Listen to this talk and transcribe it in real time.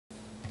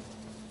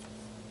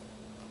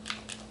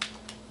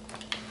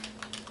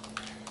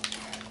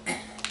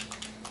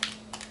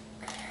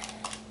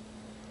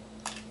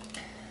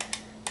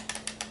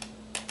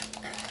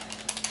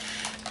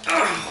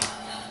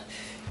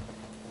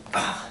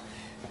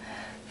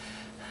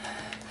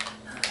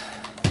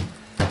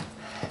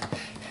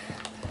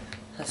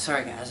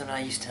Sorry guys, I'm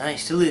not used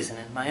to losing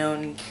in my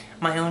own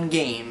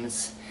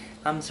games.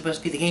 I'm supposed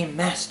to be the game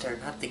master,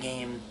 not the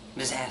game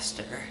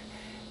disaster.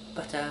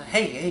 But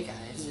hey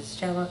guys, it's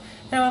Java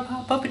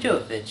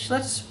Popajovic.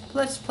 Let's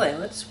play.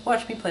 Let's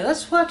watch me play.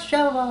 Let's watch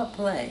Java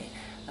play.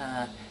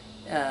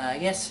 I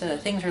guess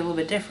things are a little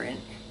bit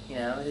different. You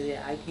know,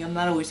 I'm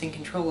not always in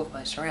control of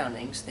my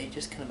surroundings. They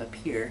just kind of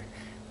appear,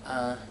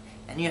 and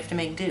you have to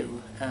make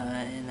do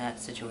in that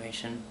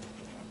situation.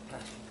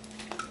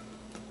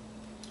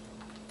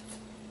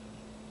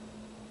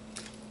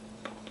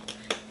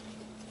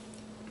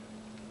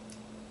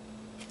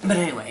 But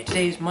anyway,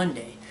 today's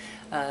Monday.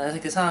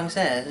 Like the song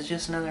says, it's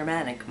just another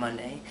manic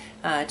Monday.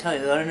 I tell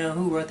you, I don't know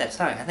who wrote that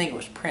song. I think it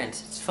was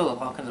Prince. It's full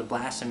of all kinds of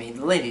blasphemy.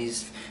 The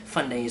ladies'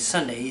 fun day is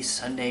Sunday.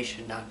 Sunday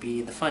should not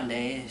be the fun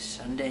day.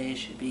 Sunday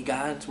should be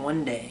God's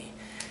one day.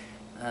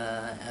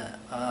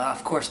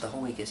 Of course, the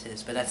whole week is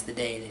his, but that's the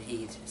day that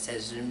he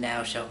says,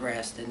 "Now shall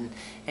rest,"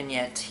 and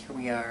yet here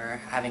we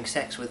are having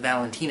sex with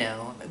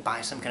Valentino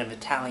by some kind of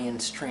Italian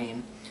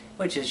stream.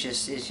 Which is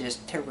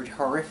just terribly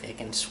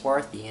horrific and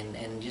swarthy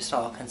and just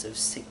all kinds of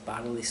sick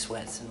bodily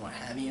sweats and what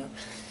have you.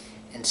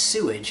 And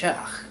sewage,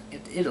 ugh,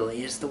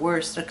 Italy is the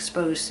worst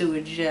exposed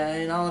sewage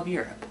in all of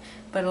Europe.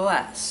 But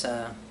alas,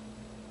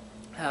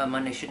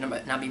 Monday should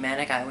not be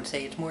manic. I would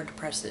say it's more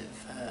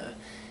depressive.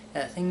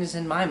 Things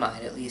in my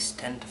mind, at least,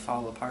 tend to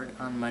fall apart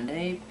on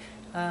Monday.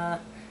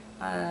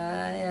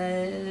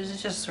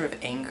 It's just sort of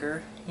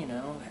anger, you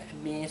know. I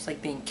mean, it's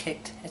like being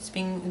kicked. It's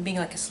being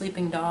like a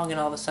sleeping dog, and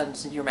all of a sudden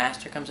your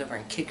master comes over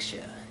and kicks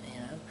you.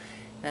 You know, and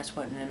that's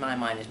what in my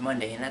mind is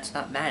Monday, and that's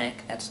not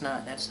manic. That's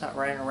not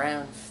running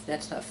around.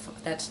 That's not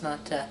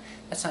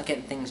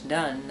getting things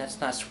done.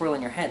 That's not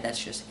swirling your head.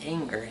 That's just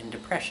anger and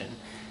depression.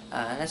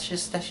 That's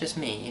just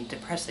me,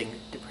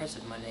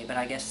 depressive Monday. But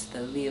I guess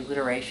the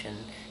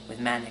alliteration with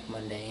manic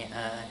Monday,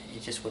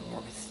 it just wouldn't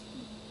work with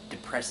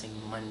depressing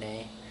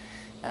Monday.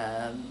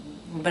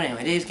 But anyway,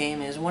 today's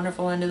game is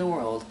Wonderful End of the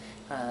World.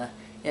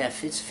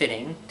 If it's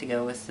fitting to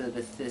go with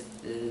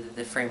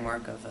the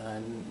framework of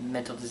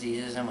mental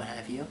diseases and what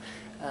have you,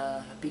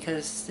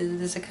 because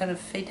there's a kind of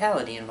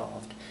fatality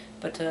involved.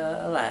 But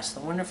alas,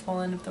 The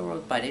Wonderful End of the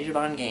World by Deja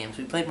Bond Games.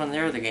 We played one of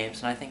their other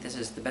games, and I think this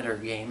is the better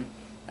game.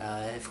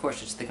 Of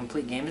course, it's the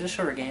complete game. It's a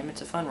shorter game.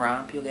 It's a fun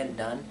romp. You'll get it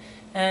done,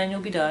 and you'll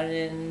be done,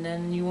 and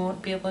then you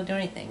won't be able to do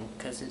anything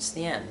because it's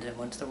the end. And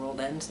once the world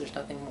ends, there's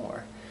nothing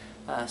more.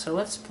 So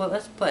let's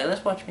play.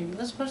 Let's watch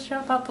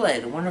Java play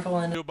The Wonderful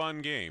End. Deja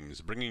Bond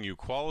Games, bringing you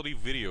quality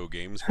video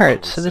games.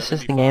 Alright, so this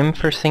is the game.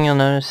 First thing you'll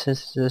notice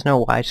is there's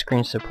no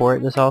widescreen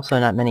support. There's also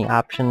not many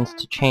options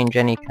to change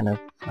any kind of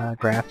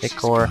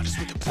graphic or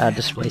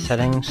display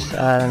settings.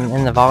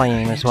 And the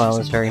volume as well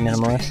is very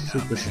minimalist.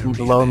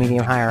 The low,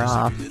 medium, high, or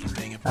off.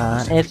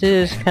 It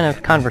is kind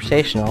of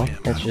conversational,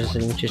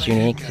 which is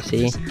unique to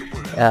see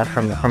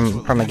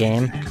from a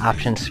game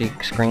option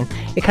screen.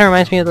 It kind of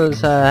reminds me of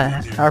those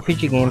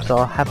RPG games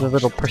that'll have the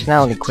little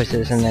personality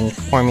quizzes and then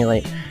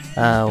formulate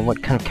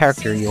what kind of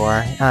character you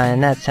are.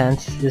 In that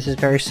sense, this is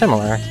very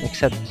similar,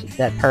 except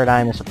that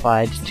paradigm is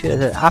applied to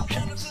the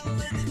options.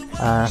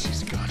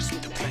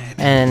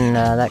 And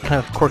that kind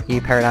of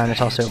quirky paradigm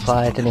is also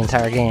applied to the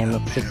entire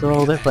game. It's a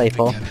little bit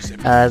playful.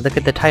 Look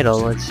at the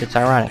title, it's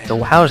ironic.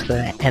 How's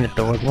the end of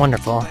the world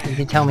wonderful?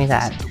 You tell me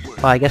that.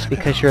 Well, I guess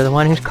because you're the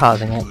one who's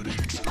causing it.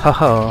 Ho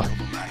ho.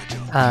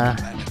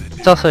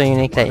 It's also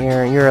unique that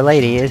you're a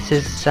lady. This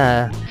is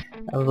a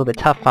little bit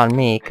tough on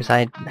me, because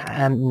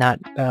I'm not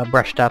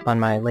brushed up on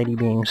my lady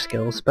being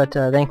skills, but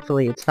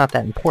thankfully it's not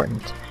that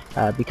important.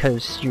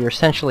 Because you're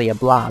essentially a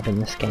blob in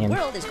this game.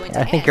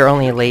 I think you're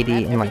only a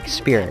lady in like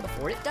spirit,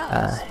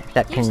 if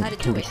that can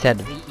be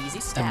said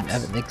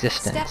of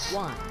existence.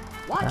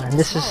 And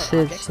this is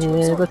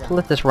let's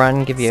let this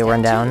run, give you a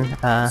rundown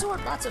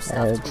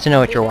to know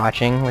what you're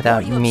watching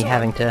without me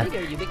having to.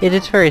 It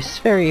is very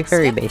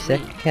basic.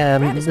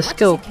 The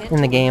skill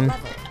in the game.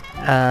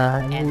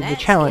 The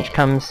challenge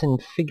comes in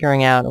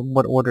figuring out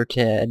what order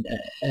to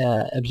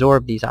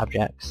absorb these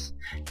objects.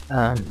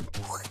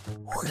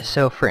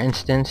 So, for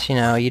instance, you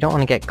know, you don't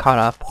want to get caught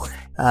up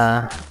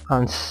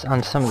on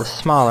some of the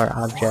smaller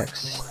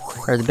objects,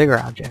 or the bigger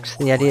objects.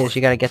 The idea is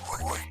you gotta get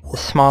the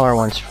smaller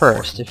ones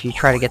first. If you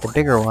try to get the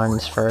bigger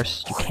ones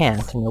first, you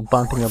can't, and you'll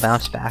bump and you'll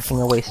bounce back and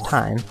you'll waste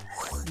time.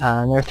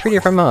 And there are 3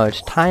 different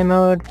modes. Time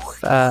mode,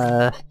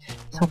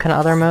 some kind of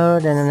other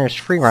mode, and then there's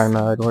free run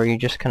mode, where you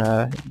just kind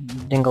of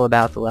dingle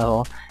about the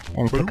level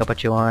and pick up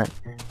what you want.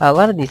 A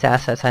lot of these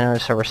assets I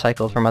noticed are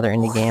recycled from other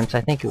indie games.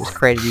 I think it was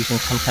created using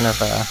some kind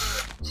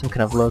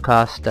of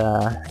low-cost,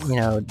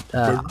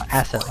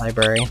 asset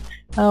library,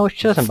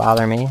 which doesn't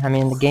bother me. I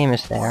mean, the game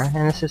is there,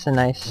 and this is a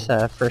nice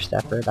first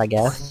effort, I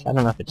guess. I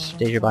don't know if it's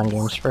Deja Bond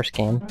Games' first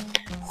game,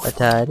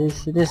 but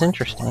it is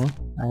interesting.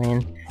 I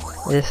mean,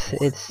 it's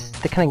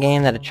the kind of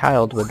game that a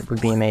child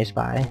would be amazed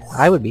by.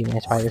 I would be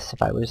amazed by this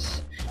if I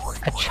was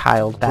a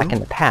child back in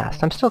the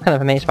past. I'm still kind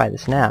of amazed by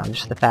this now,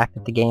 just the fact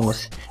that the game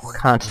is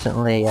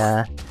constantly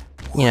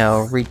you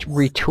know,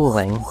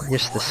 retooling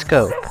just the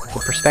scope.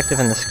 The perspective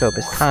and the scope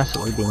is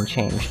constantly being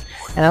changed.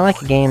 And I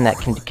like a game that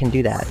can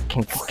do that,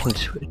 can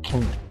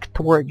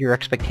thwart your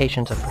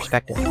expectations of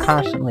perspective,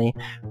 constantly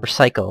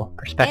recycle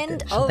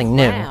perspective, something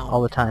new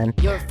all the time.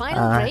 Your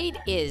final grade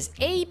is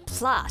A+.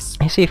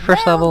 You see,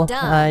 first level,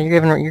 done.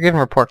 you're given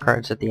report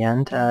cards at the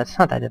end. It's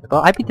not that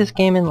difficult. I beat this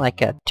game in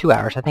like 2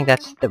 hours. I think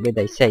that's the way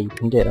they say you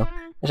can do.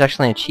 There's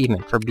actually an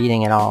achievement for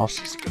beating it all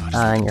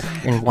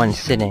in one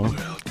sitting.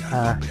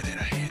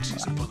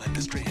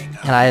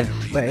 And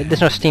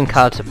there's no Steam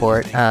Cloud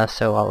support,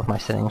 so all of my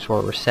settings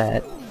were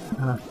set.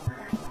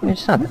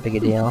 It's not that big a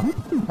deal.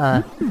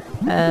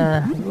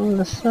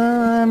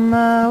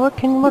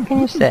 What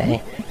can you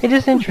say? It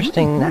is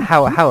interesting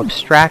how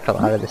abstract a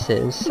lot of this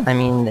is. I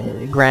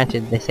mean,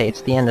 granted, they say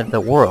it's the end of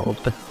the world,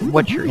 but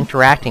what you're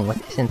interacting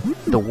with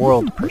isn't the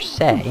world per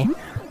se.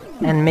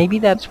 And maybe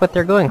that's what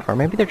they're going for.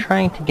 Maybe they're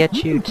trying to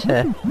get you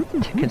to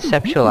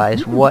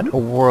conceptualize what a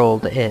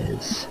world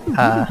is.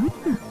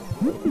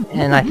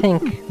 And I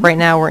think right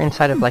now we're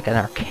inside of like an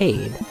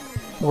arcade.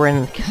 We're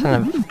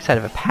inside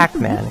of a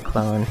Pac-Man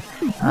clone,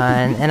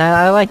 and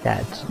I like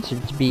that to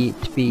be.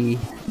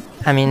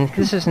 I mean,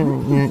 this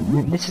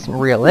isn't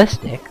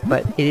realistic,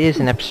 but it is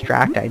an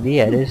abstract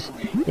idea. It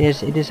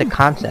is a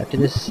concept. It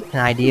is an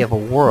idea of a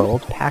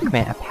world, a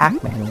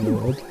Pac-Man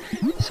world.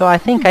 So I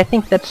think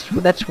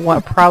that's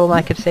one problem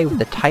I could say with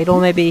the title.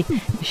 Maybe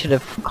you should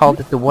have called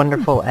it The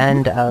Wonderful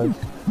End of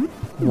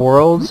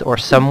Worlds or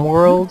Some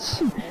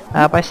Worlds.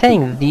 By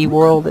saying the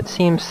world, it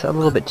seems a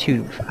little bit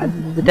too...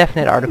 the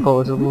definite article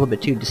is a little bit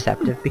too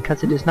deceptive,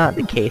 because it is not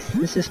the case.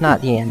 This is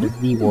not the end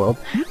of the world.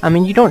 I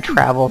mean, you don't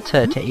travel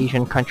to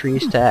Asian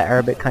countries, to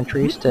Arabic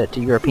countries, to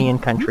European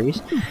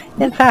countries.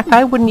 In fact,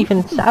 I wouldn't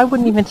even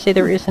say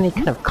there is any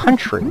kind of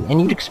country,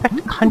 and you'd expect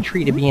a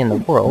country to be in the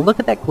world.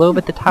 Look at that globe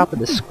at the top of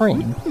the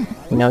screen.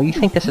 You know, you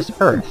think this is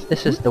Earth,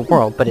 this is the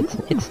world, but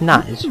it's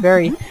not. It's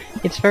very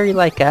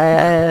like,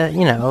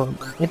 you know,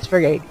 it's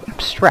very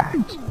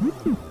abstract.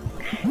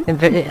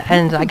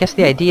 And I guess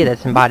the idea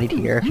that's embodied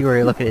here, if you were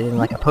to look at it in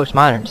like a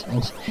postmodern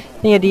sense,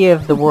 the idea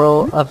of the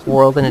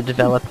world in a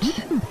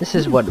developed, this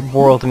is what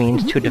world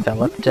means to a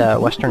developed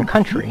Western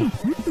country.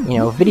 You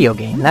know, video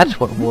game, that's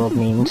what world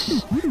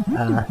means.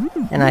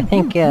 And I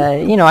think,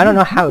 you know, I don't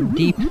know how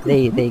deep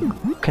they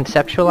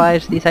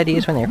conceptualize these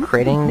ideas when they're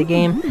creating the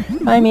game.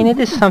 I mean, it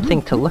is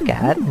something to look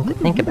at and to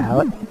think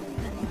about.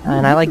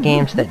 And I like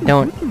games that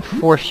don't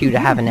force you to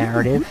have a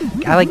narrative.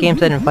 I like games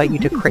that invite you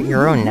to create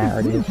your own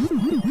narrative.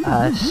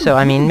 So,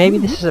 I mean, maybe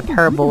this is a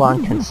parable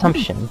on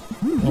consumption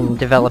in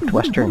developed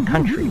Western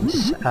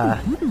countries.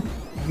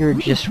 You're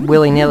just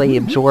willy-nilly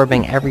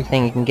absorbing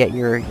everything you can get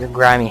your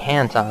grimy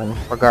hands on,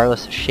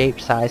 regardless of shape,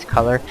 size,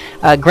 color.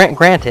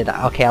 Granted,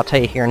 okay, I'll tell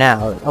you here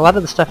now, a lot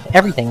of the stuff,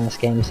 everything in this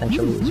game,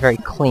 essentially, is very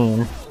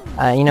clean.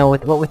 You know,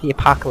 with the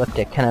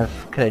apocalyptic kind of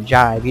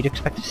jive, you'd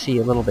expect to see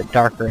a little bit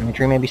darker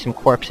imagery, maybe some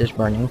corpses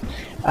burning.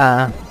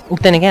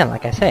 But then again,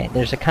 like I say,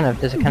 there's a kind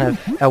of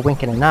a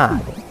wink and a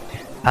nod.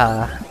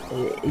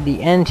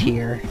 The end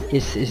here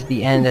is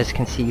the end as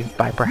conceived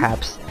by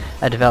perhaps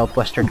a developed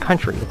Western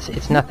country.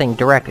 It's nothing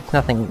direct. It's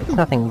nothing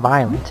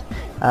violent.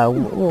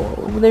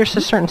 There's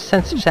a certain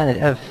sense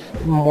of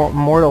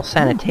mortal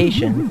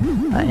sanitation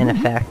in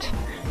effect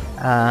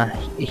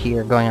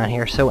here going on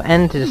here. So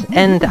end,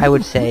 I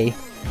would say,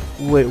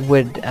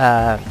 would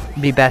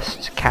be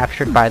best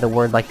captured by the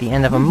word like the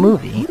end of a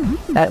movie.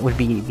 That would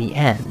be the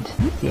end.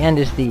 The end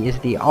is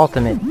the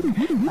ultimate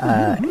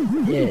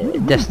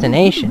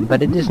destination,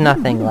 but it is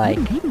nothing like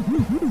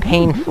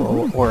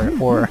painful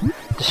or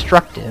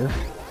destructive.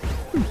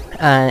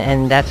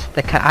 And that's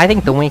I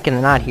think the wink and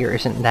the nod here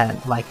isn't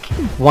that like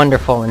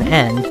wonderful an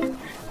end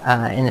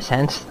in a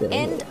sense.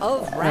 End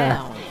of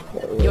round.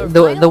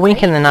 The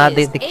wink and the nod,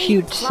 the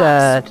cute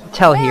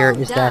tell here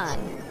is that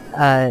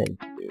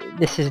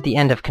this is the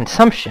end of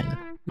consumption.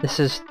 This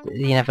is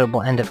the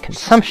inevitable end of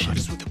consumption.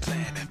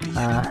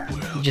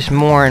 Just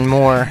more and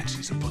more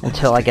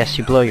until I guess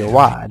you blow your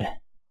wad.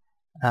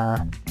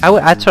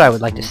 That's what I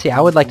would like to see.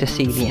 I would like to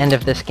see the end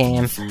of this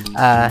game,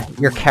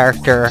 your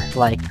character,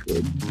 like,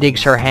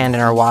 digs her hand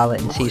in her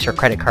wallet and sees her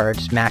credit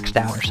cards maxed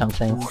out or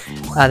something.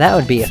 That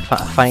would be a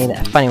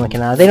funny wink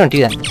and nod. They don't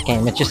do that in this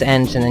game. It just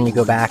ends and then you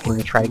go back and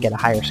you try to get a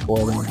higher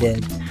score than you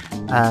did.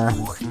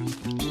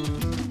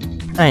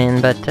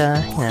 But,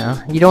 you know,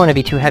 you don't want to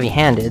be too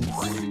heavy-handed.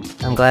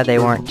 I'm glad they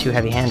weren't too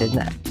heavy-handed.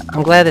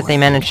 I'm glad that they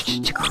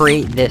managed to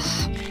create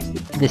this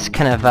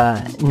kind of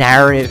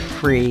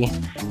narrative-free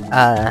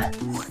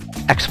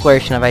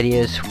exploration of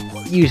ideas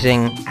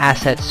using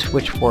assets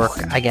which were,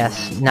 I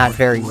guess, not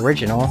very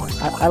original.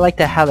 I like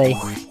that how they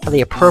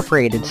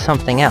appropriated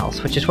something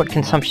else, which is what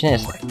consumption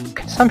is. Like,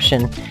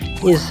 consumption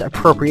is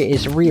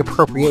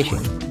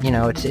reappropriation. You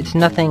know, it's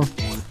nothing.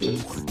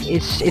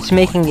 It's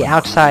making the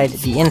outside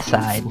the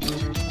inside.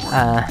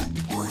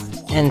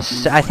 And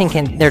so I think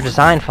in their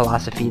design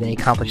philosophy they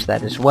accomplished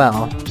that as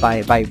well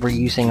by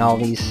reusing all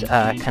these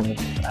kind of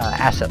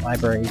asset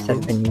libraries that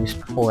have been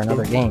used before in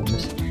other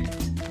games,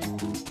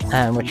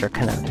 which are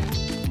kind of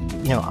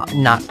you know,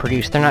 not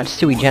produced. They're not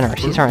sui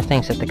generis. These aren't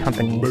things that the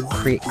company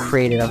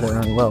created of their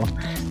own will.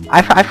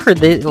 I've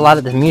heard a lot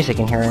of the music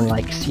in here, and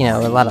like, you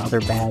know, a lot of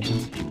other bad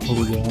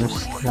indie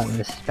games. None of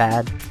this is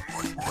bad.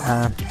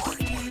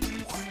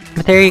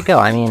 But there you go.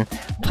 I mean,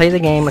 play the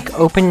game. Like,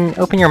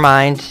 open your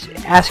mind.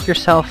 Ask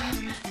yourself,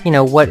 you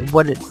know, what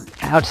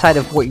outside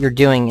of what you're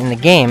doing in the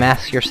game.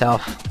 Ask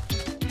yourself,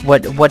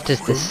 what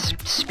does this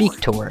speak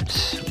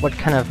towards? What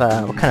kind of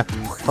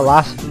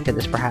philosophy could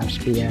this perhaps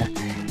be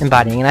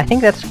embodying? And I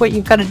think that's what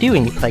you've got to do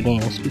when you play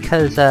games,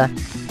 because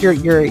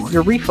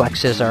your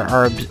reflexes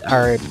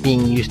are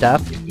being used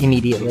up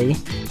immediately,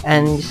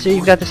 and so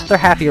you've got this other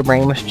half of your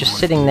brain which is just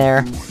sitting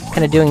there,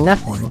 kind of doing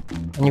nothing,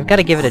 and you've got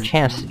to give it a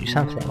chance to do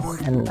something.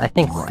 And I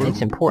think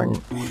it's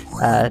important,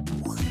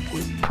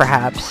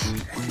 perhaps,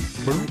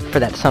 for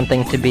that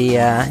something to be,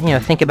 you know,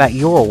 think about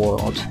your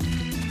world.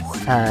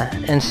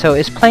 And so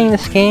is playing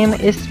this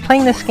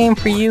game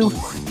for you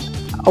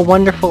a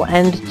wonderful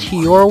end to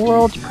your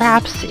world?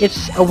 Perhaps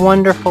it's a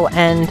wonderful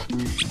end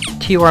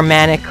to your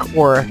manic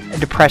or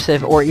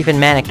depressive or even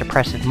manic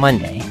depressive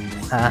Monday.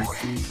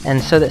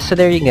 And so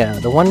there you go.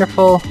 The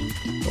wonderful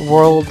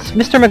world,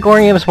 Mr.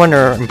 Megorium's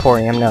Wonder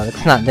Emporium. No,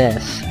 it's not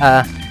this.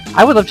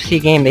 I would love to see a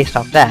game based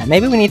off that.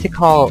 Maybe we need to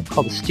call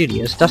the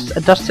studios.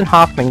 A Dustin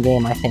Hoffman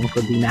game, I think,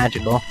 would be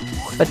magical.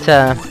 But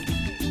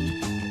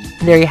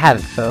there you have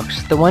it,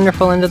 folks. The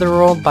Wonderful End of the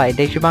World by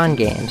Dejuban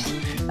Games.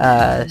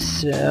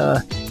 So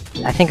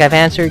I think I've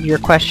answered your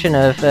question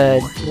of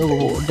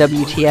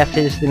WTF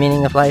is the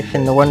meaning of life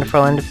in the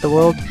wonderful end of the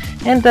world,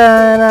 and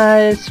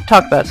let's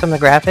talk about some of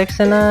the graphics,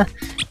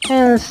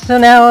 and so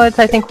now I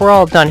think we're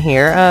all done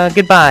here.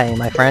 Goodbye,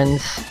 my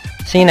friends.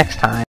 See you next time.